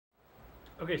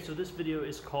Okay, so this video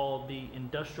is called the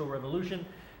Industrial Revolution.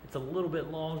 It's a little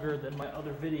bit longer than my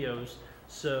other videos,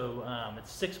 so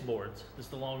it's 6 boards. This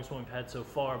is the longest one we've had so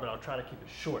far, but I'll try to keep it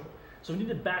short. So we need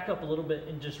to back up a little bit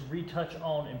and just retouch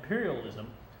on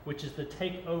imperialism, which is the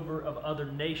takeover of other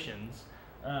nations.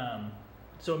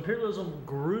 So imperialism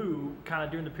grew kind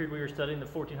of during the period we were studying, the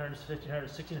 1400s,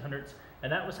 1500s, 1600s,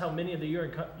 and that was how many of the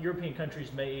European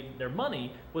countries made their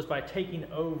money, was by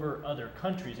taking over other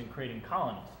countries and creating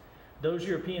colonies. Those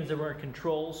Europeans that were in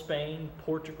control, Spain,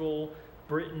 Portugal,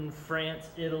 Britain, France,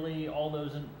 Italy, all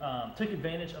those took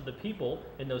advantage of the people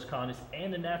in those colonies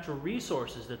and the natural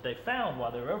resources that they found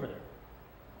while they were over there.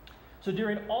 So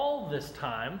during all this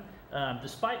time,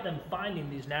 despite them finding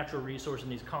these natural resources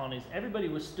in these colonies, everybody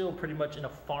was still pretty much in a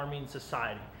farming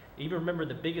society. Even remember,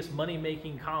 the biggest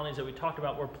money-making colonies that we talked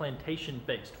about were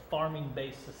plantation-based,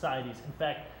 farming-based societies. In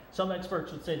fact, some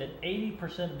experts would say that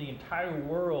 80% of the entire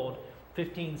world,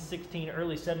 15, 16,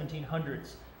 early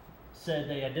 1700s, said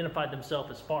they identified themselves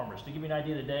as farmers. To give you an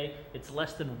idea today, it's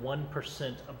less than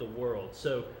 1% of the world.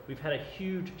 So we've had a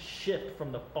huge shift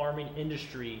from the farming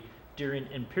industry during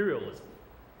imperialism.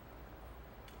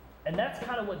 And that's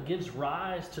kind of what gives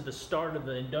rise to the start of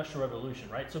the Industrial Revolution,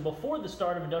 right? So before the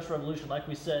start of Industrial Revolution, like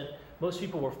we said, most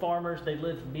people were farmers. They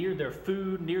lived near their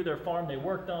food, near their farm they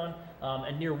worked on,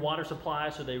 and near water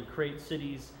supplies, so they would create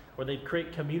cities, or they'd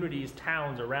create communities,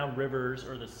 towns around rivers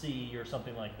or the sea or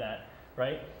something like that,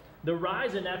 right? The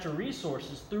rise in natural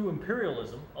resources through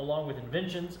imperialism, along with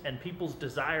inventions and people's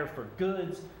desire for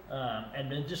goods,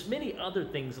 and then just many other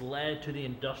things, led to the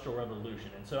Industrial Revolution.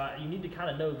 And so you need to kind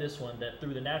of know this one, that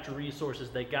through the natural resources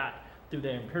they got through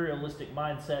the imperialistic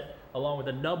mindset, along with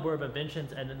a number of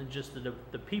inventions, and then just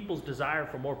the people's desire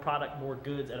for more product, more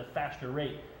goods at a faster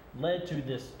rate, led to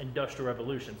this Industrial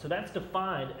Revolution. So that's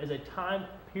defined as a time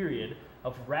period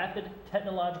of rapid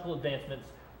technological advancements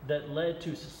that led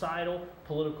to societal,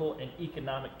 political, and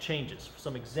economic changes.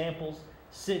 Some examples: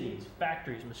 cities,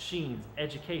 factories, machines,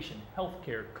 education,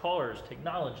 healthcare, cars,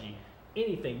 technology,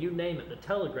 anything, you name it, the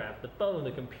telegraph, the phone,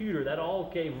 the computer, that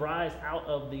all gave rise out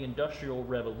of the Industrial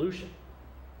Revolution.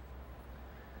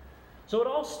 So it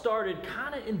all started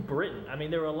kind of in Britain. I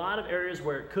mean, there were a lot of areas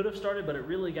where it could have started, but it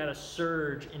really got a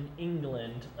surge in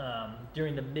England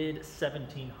during the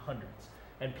mid-1700s.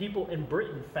 And people in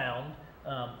Britain found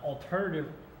alternative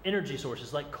energy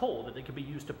sources like coal that they could be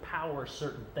used to power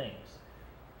certain things.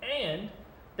 And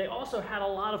they also had a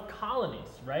lot of colonies,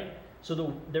 right?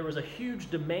 So there was a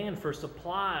huge demand for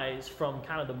supplies from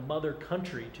kind of the mother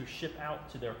country to ship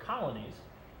out to their colonies.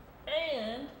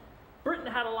 And Britain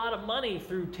had a lot of money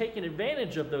through taking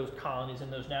advantage of those colonies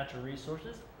and those natural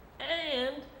resources.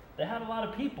 And they had a lot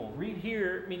of people. Read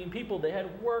here, meaning people, they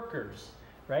had workers,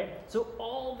 right? So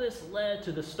all this led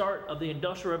to the start of the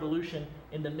Industrial Revolution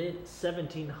in the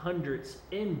mid-1700s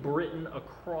in Britain,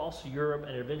 across Europe,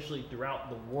 and eventually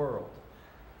throughout the world.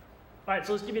 All right,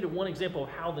 so let's give you one example of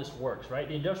how this works, right?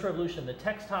 The Industrial Revolution, the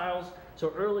textiles.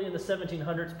 So early in the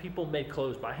 1700s, people made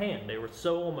clothes by hand. They would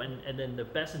sew them, and then the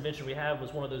best invention we have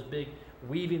was one of those big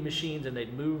weaving machines, and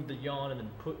they'd move the yarn and then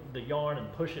put the yarn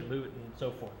and push it, move it, and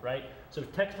so forth, right? So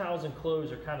textiles and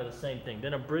clothes are kind of the same thing.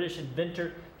 Then a British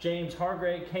inventor, James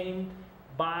Hargreaves, came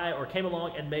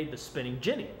along and made the spinning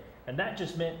jenny. And that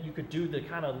just meant you could do the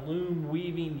kind of loom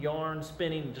weaving, yarn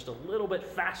spinning just a little bit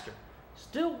faster.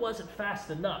 Still wasn't fast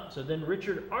enough. So then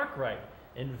Richard Arkwright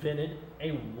invented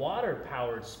a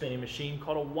water-powered spinning machine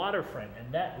called a water frame,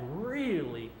 and that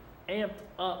really amped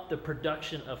up the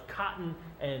production of cotton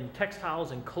and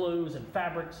textiles and clothes and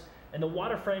fabrics. And the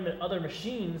water frame and other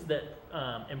machines that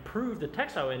improved the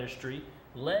textile industry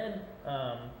led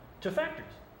to factories,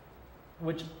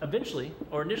 which initially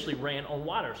ran on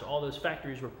water. So all those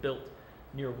factories were built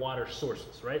near water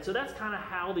sources, right? So that's kind of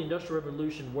how the Industrial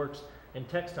Revolution works in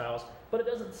textiles, but it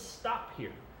doesn't stop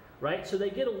here, right? So they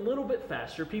get a little bit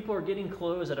faster. People are getting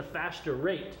clothes at a faster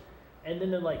rate. And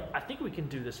then they're like, I think we can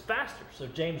do this faster. So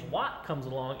James Watt comes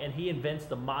along and he invents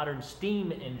the modern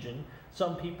steam engine.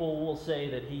 Some people will say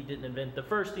that he didn't invent the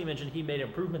first steam engine, he made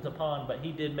improvements upon, but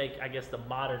he did make, I guess, the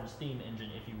modern steam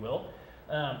engine, if you will.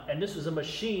 And this was a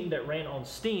machine that ran on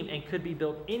steam and could be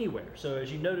built anywhere. So as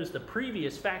you notice, the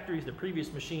previous factories, the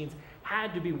previous machines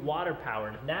had to be water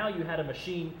powered. Now you had a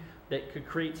machine that could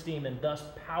create steam and thus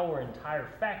power entire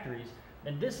factories.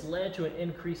 And this led to an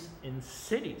increase in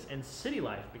cities and city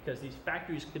life because these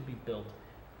factories could be built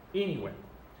anywhere,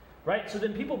 right? So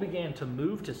then people began to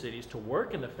move to cities to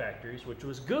work in the factories, which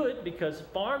was good because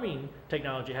farming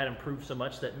technology had improved so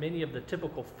much that many of the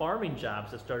typical farming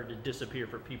jobs had started to disappear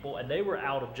for people, and they were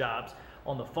out of jobs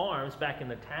on the farms back in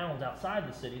the towns outside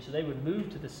the city, so they would move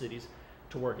to the cities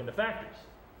to work in the factories.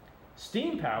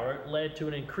 Steam power led to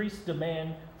an increased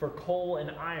demand for coal and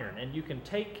iron, and you can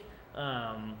take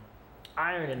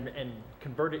iron and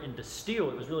convert it into steel.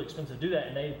 It was really expensive to do that,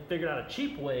 and they figured out a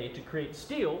cheap way to create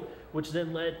steel, which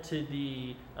then led to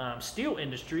the steel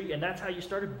industry, and that's how you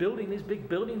started building these big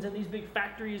buildings and these big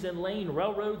factories and laying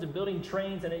railroads and building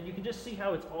trains, and you can just see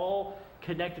how it's all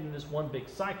connected in this one big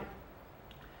cycle.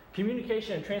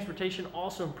 Communication and transportation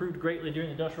also improved greatly during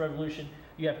the Industrial Revolution.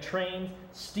 You have trains,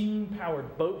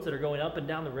 steam-powered boats that are going up and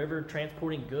down the river,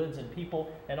 transporting goods and people,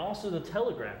 and also the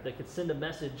telegraph that could send a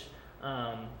message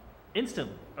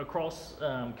instantly across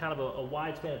kind of a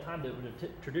wide span of time that would have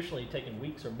traditionally taken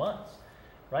weeks or months,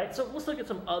 right? So let's look at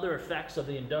some other effects of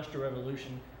the Industrial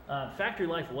Revolution. Factory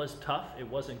life was tough. It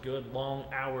wasn't good. Long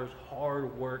hours,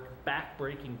 hard work,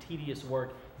 back-breaking, tedious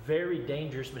work, very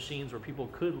dangerous machines where people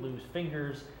could lose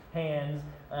fingers, hands,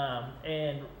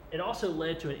 and it also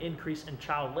led to an increase in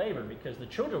child labor because the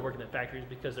children working in the factories,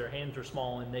 because their hands were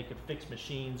small and they could fix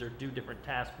machines or do different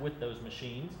tasks with those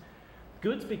machines.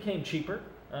 Goods became cheaper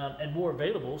and more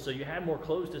available, so you had more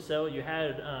clothes to sell, you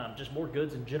had just more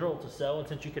goods in general to sell, and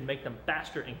since you could make them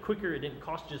faster and quicker, it didn't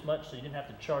cost you as much, so you didn't have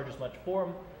to charge as much for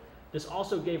them. This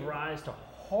also gave rise to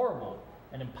horrible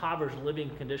and impoverished living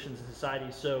conditions in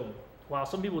society. So while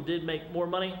some people did make more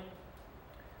money,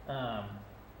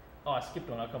 I skipped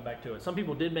one, I'll come back to it. Some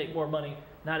people did make more money,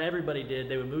 not everybody did.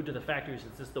 They would move to the factories.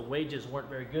 It's just the wages weren't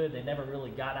very good. They never really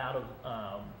got out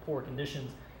of poor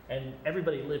conditions, and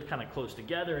everybody lived kind of close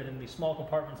together and in these small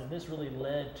compartments, and this really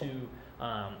led to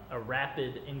a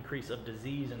rapid increase of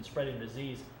disease and spreading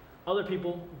disease. Other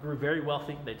people grew very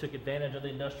wealthy. They took advantage of the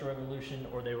Industrial Revolution,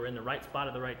 or they were in the right spot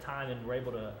at the right time and were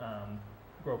able to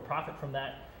grow profit from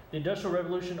that. The Industrial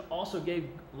Revolution also gave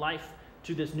life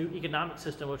to this new economic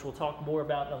system, which we'll talk more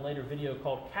about in a later video,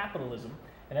 called capitalism.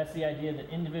 And that's the idea that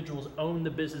individuals own the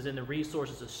business and the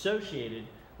resources associated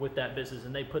with that business,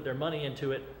 and they put their money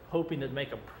into it hoping to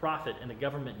make a profit, and the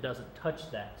government doesn't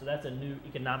touch that. So that's a new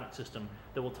economic system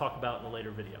that we'll talk about in a later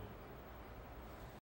video.